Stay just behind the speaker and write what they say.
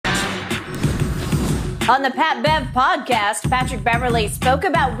On the Pat Bev podcast, Patrick Beverley spoke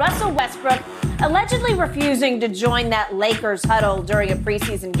about Russell Westbrook allegedly refusing to join that Lakers huddle during a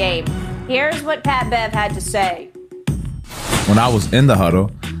preseason game. Here's what Pat Bev had to say. When I was in the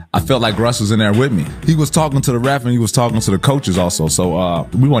huddle, I felt like Russ was in there with me. He was talking to the ref and he was talking to the coaches also. So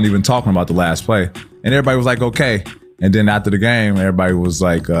we weren't even talking about the last play. And everybody was like, okay. And then after the game, everybody was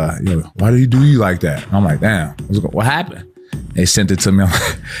like, why did he do you like that? And I'm like, damn, what happened? They sent it to me.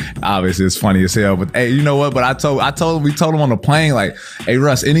 Obviously, it's funny as hell. But hey, you know what? But we told him on the plane, like, hey,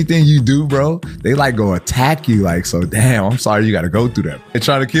 Russ, anything you do, bro, they like go attack you. Like, so damn, I'm sorry you got to go through that. They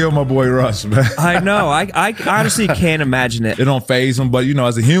try to kill my boy Russ, man. I know. I honestly can't imagine it. It don't faze him, but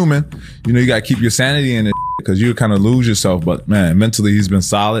as a human, you got to keep your sanity in it because you kind of lose yourself. But man, mentally, he's been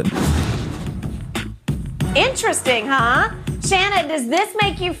solid. Interesting, huh? Shanna, does this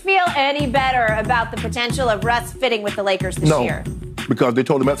make you feel any better about the potential of Russ fitting with the Lakers this year? No, because they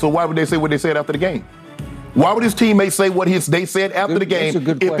told him that. So why would they say what they said after the game? Why would his teammates say what they said after the game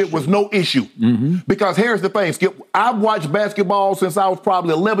if it was no issue? Mm-hmm. Because here's the thing, Skip. I've watched basketball since I was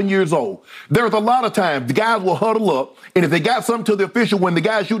probably 11 years old. There's a lot of times the guys will huddle up, and if they got something to the official when the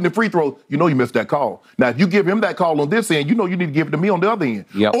guy's shooting the free throw, you missed that call. Now, if you give him that call on this end, you need to give it to me on the other end.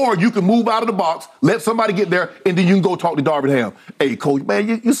 Yep. Or you can move out of the box, let somebody get there, and then you can go talk to Darvin Ham. Hey, coach,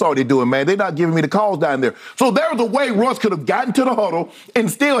 man, you saw what they're doing, man. They're not giving me the calls down there. So there's a way Russ could have gotten to the huddle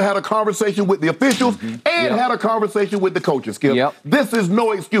and still had a conversation with the officials and had a conversation with the coaches, Skip. Yep. This is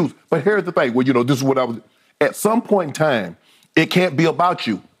no excuse. But here's the thing. Well, this is what I was... At some point in time, it can't be about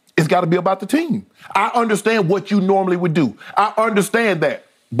you. It's got to be about the team. I understand what you normally would do. I understand that.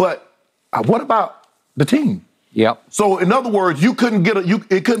 But what about the team? Yep. So, in other words, you couldn't get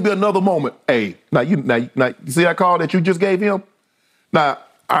it couldn't be another moment. Hey, now you see that call that you just gave him? Now,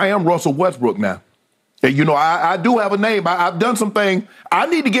 I am Russell Westbrook now. And, I do have a name. I've done some things. I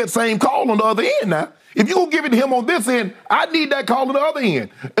need to get same call on the other end now. If you're going to give it to him on this end, I need that call on the other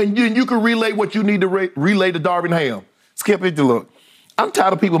end. And you can relay what you need to relay to Darvin Ham. Skip it, look. I'm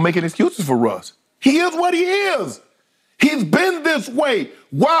tired of people making excuses for Russ. He is what he is. He's been this way.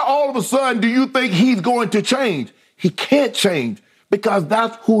 Why all of a sudden do you think he's going to change? He can't change because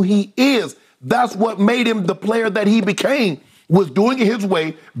that's who he is. That's what made him the player that he became, was doing it his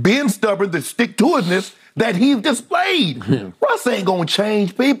way, being stubborn, the stick-to-itiveness that he's displayed. Russ ain't going to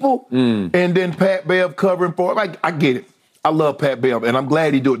change people. And then Pat Bev covering for him. I get it. I love Pat Bev, and I'm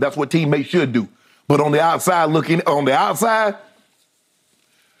glad he do it. That's what teammates should do. But on the outside,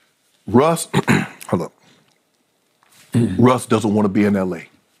 Russ, hold up. Russ doesn't want to be in L.A.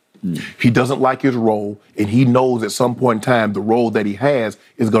 He doesn't like his role, and he knows at some point in time the role that he has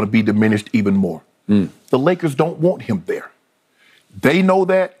is going to be diminished even more. The Lakers don't want him there. They know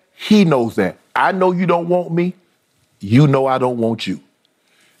that. He knows that. I know you don't want me. You know I don't want you.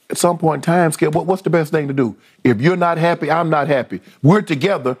 At some point in time, Skip, what's the best thing to do? If you're not happy, I'm not happy. We're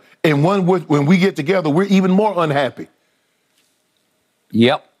together, and when we get together, we're even more unhappy.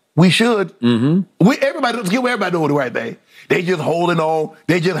 Yep. We should. Mm-hmm. Everybody doing the right thing. They just holding on.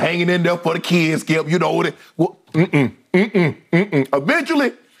 They just hanging in there for the kids, Skip.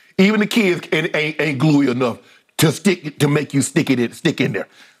 Eventually, even the kids ain't gluey enough to make you stick in there.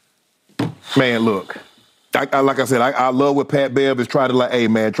 Man, look. Like I said, I love what Pat Bev is trying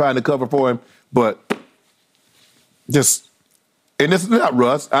to cover for him, but just, and this is not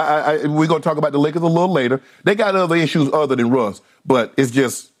Russ. We're going to talk about the Lakers a little later. They got other issues other than Russ, but it's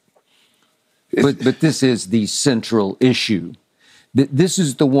just. But this is the central issue. This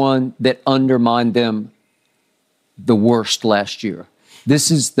is the one that undermined them the worst last year. This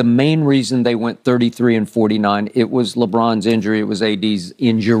is the main reason they went 33-49. It was LeBron's injury. It was AD's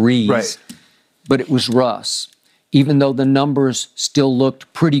injuries. Right. But it was Russ. Even though the numbers still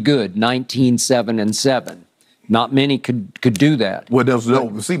looked pretty good, 19-7-7. Not many could do that. Well,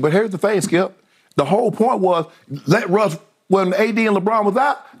 but here's the thing, Skip. The whole point was let Russ, when AD and LeBron was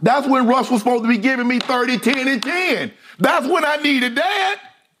out, that's when Russ was supposed to be giving me 30, 10, and 10. That's when I needed that.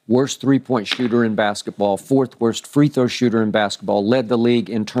 Worst three-point shooter in basketball, fourth worst free throw shooter in basketball, led the league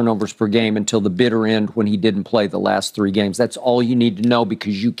in turnovers per game until the bitter end when he didn't play the last 3 games. That's all you need to know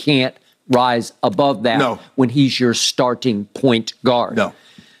because you can't rise above that when he's your starting point guard. No.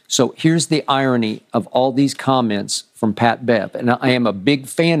 So here's the irony of all these comments from Pat Bev, and I am a big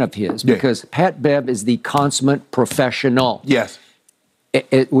fan of his because Pat Bev is the consummate professional. Yes.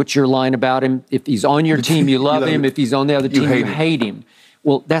 What's your line about him? If he's on your team, you love him. If he's on the other team, you hate him.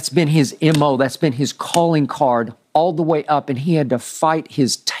 Well, that's been his MO. That's been his calling card all the way up, and he had to fight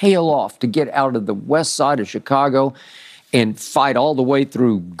his tail off to get out of the west side of Chicago. and fight all the way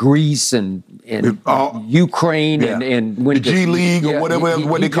through Greece and Ukraine and when the G League or whatever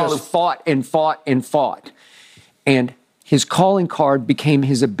what they call it. Fought and fought and fought. And his calling card became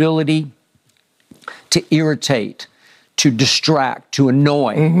his ability to irritate, to distract, to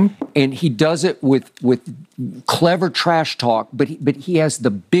annoy. And he does it with clever trash talk, but he has the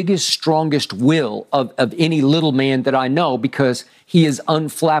biggest, strongest will of any little man that I know because he is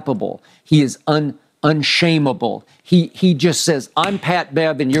unflappable. He is unshameable. He just says, I'm Pat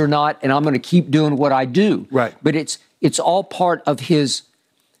Bev and you're not, and I'm going to keep doing what I do. Right. But it's all part of his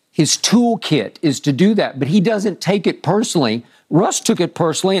toolkit is to do that, but he doesn't take it personally. Russ took it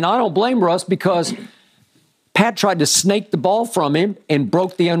personally, and I don't blame Russ because Pat tried to snake the ball from him and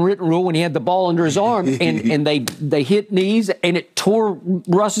broke the unwritten rule when he had the ball under his arm, and they hit knees, and it tore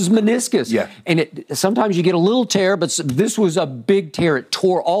Russ's meniscus. Yeah. And sometimes you get a little tear, but this was a big tear. It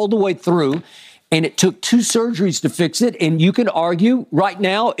tore all the way through, and it took 2 surgeries to fix it, and you can argue right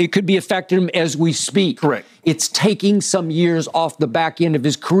now it could be affecting him as we speak. Correct. It's taking some years off the back end of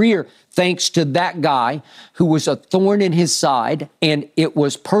his career thanks to that guy who was a thorn in his side, and it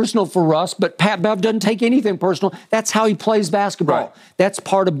was personal for Russ, but Pat Bev doesn't take anything personal. That's how he plays basketball. Right. That's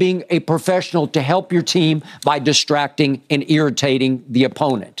part of being a professional, to help your team by distracting and irritating the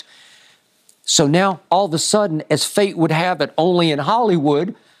opponent. So now, all of a sudden, as fate would have it only in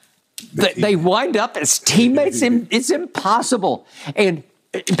Hollywood, they wind up as teammates, and it's impossible. And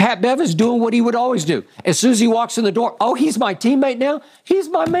Pat Bev is doing what he would always do. As soon as he walks in the door, oh, he's my teammate now. He's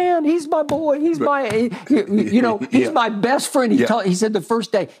my man. He's my boy. He's my, he's my best friend. He said the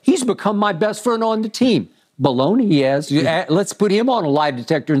first day, he's become my best friend on the team. Baloney he has. Let's put him on a lie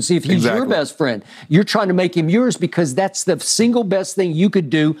detector and see if he's your best friend. You're trying to make him yours because that's the single best thing you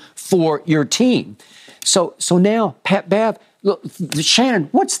could do for your team. So now, Pat Bev, look, Shannon,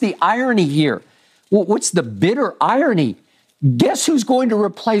 what's the irony here? What's the bitter irony? Guess who's going to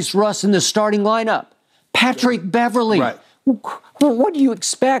replace Russ in the starting lineup? Patrick Beverley. Right. What do you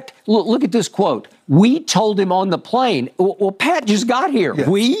expect? Look at this quote. We told him on the plane. Well, Pat just got here. Yeah.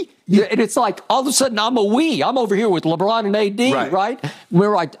 We? Yeah. And it's like, all of a sudden, I'm a we. I'm over here with LeBron and AD, right?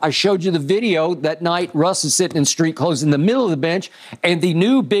 Where I showed you the video that night, Russ is sitting in street clothes in the middle of the bench, and the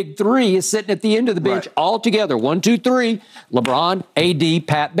new big 3 is sitting at the end of the bench all together. 1, 2, 3. LeBron, AD,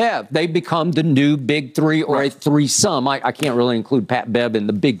 Pat Bev. They become the new big 3 or a threesome. I can't really include Pat Bev in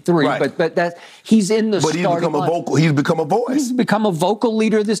the big 3, but that he's in the starting lineup. He's become a voice. He's become a vocal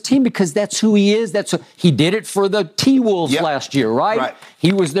leader of this team because that's who he is. He did it for the T-Wolves last year, right?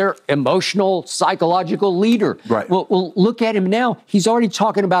 He was their emotional, psychological leader. Right. Well, look at him now. He's already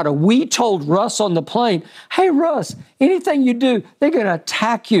talking about we told Russ on the plane, hey, Russ, anything you do, they're going to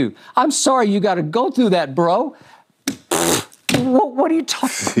attack you. I'm sorry you got to go through that, bro. What are you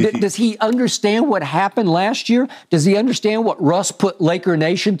talking? Does he understand what happened last year? Does he understand what Russ put Laker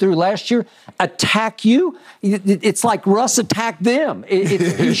Nation through last year? Attack you? It's like Russ attacked them.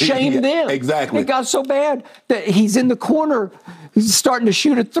 He shamed them. Exactly. It got so bad that he's in the corner, he's starting to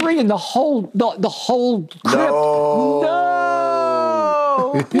shoot a 3, and the whole crypt.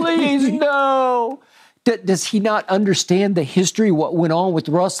 No, please no. Does he not understand the history, what went on with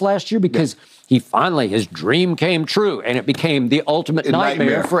Russ last year? Because he finally, his dream came true, and it became the ultimate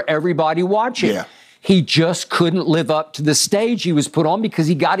nightmare for everybody watching. Yeah. He just couldn't live up to the stage he was put on because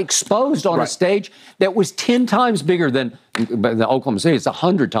he got exposed on a stage that was 10 times bigger than the Oklahoma City. It's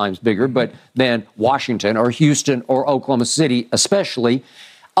 100 times bigger, but than Washington or Houston or Oklahoma City especially.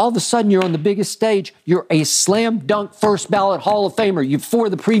 All of a sudden, you're on the biggest stage. You're a slam dunk first ballot Hall of Famer. For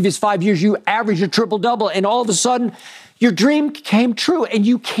the previous 5 years, you averaged a triple-double, and all of a sudden, your dream came true, and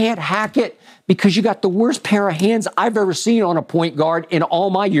you can't hack it because you got the worst pair of hands I've ever seen on a point guard in all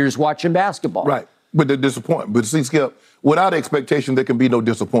my years watching basketball. Right, but the disappointment. But see, Skip, without expectation, there can be no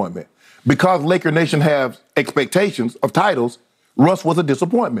disappointment. Because Laker Nation has expectations of titles, Russ was a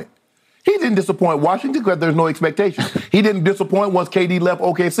disappointment. He didn't disappoint Washington because there's no expectations. He didn't disappoint once KD left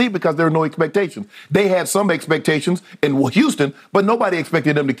OKC because there were no expectations. They had some expectations in Houston, but nobody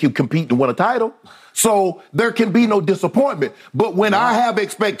expected them to keep competing and win a title. So there can be no disappointment. But when I have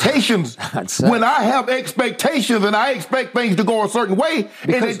expectations, and I expect things to go a certain way,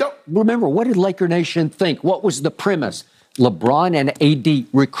 and they don't. Remember, what did Laker Nation think? What was the premise? LeBron and AD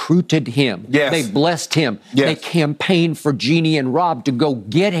recruited him. Yes. They blessed him. Yes. They campaigned for Jeannie and Rob to go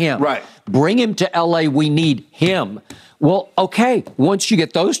get him. Right. Bring him to L.A. We need him. Well, okay, once you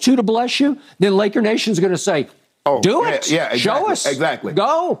get those two to bless you, then Laker Nation's going to say, do it. Yeah, exactly. Show us. Exactly.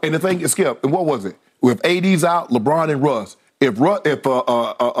 Go. And the thing is, Skip, and what was it? If AD's out, LeBron and Russ. If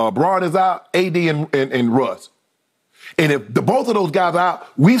Bron is out, AD and Russ. And if both of those guys are out,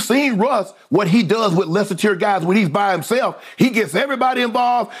 we've seen Russ, what he does with lesser tier guys when he's by himself. He gets everybody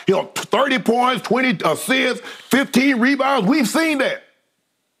involved. He'll 30 points, 20 assists, 15 rebounds. We've seen that.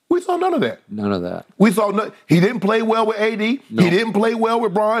 We saw none of that. None of that. We saw he didn't play well with AD. No. He didn't play well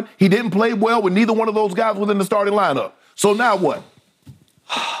with Bron. He didn't play well with neither one of those guys within the starting lineup. So now what?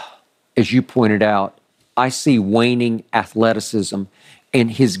 As you pointed out, I see waning athleticism, and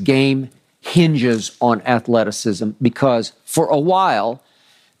his game hinges on athleticism because for a while,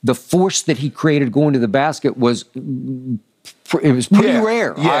 the force that he created going to the basket was pretty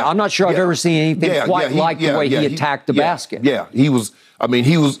rare. Yeah, I'm not sure I've ever seen anything quite like the way he attacked the basket. Yeah, he was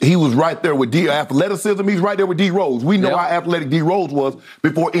right there with athleticism. He's right there with D Rose. We know how athletic D Rose was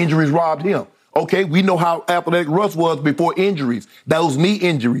before injuries robbed him. Okay, we know how athletic Russ was before injuries. Those knee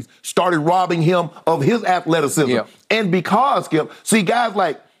injuries started robbing him of his athleticism. Yeah. And because, Skip, see, guys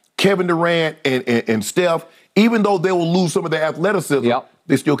like Kevin Durant and Steph, even though they will lose some of their athleticism,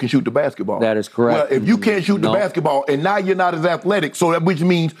 they still can shoot the basketball. That is correct. Well, if you can't shoot the basketball and now you're not as athletic, so that which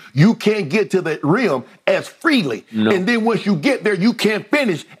means you can't get to the rim as freely. And then once you get there, you can't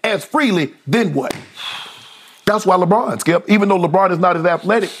finish as freely, then what? That's why LeBron, Skip, even though LeBron is not as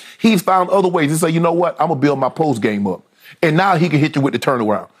athletic, he's found other ways to say, you know what, I'm going to build my post game up. And now he can hit you with the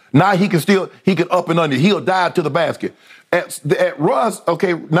turnaround. Now he can up and under. He'll dive to the basket. At Russ,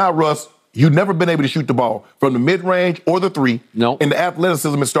 okay, now Russ, you've never been able to shoot the ball from the mid-range or the three. No. And the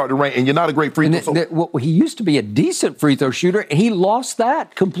athleticism is starting to rain, and you're not a great free throw. He used to be a decent free throw shooter, and he lost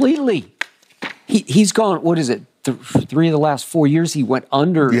that completely. He's gone, what is it, 3 of the last 4 years, he went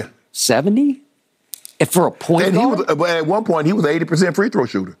under 70? For a point guard? At one point, he was an 80% free throw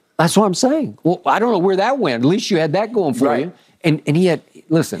shooter. That's what I'm saying. Well, I don't know where that went. At least you had that going for you. And he had,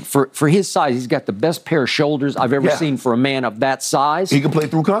 listen, for his size, he's got the best pair of shoulders I've ever seen for a man of that size. He can play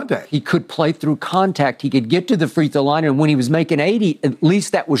through contact. He could play through contact. He could get to the free throw line, and when he was making 80, at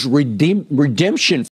least that was redemption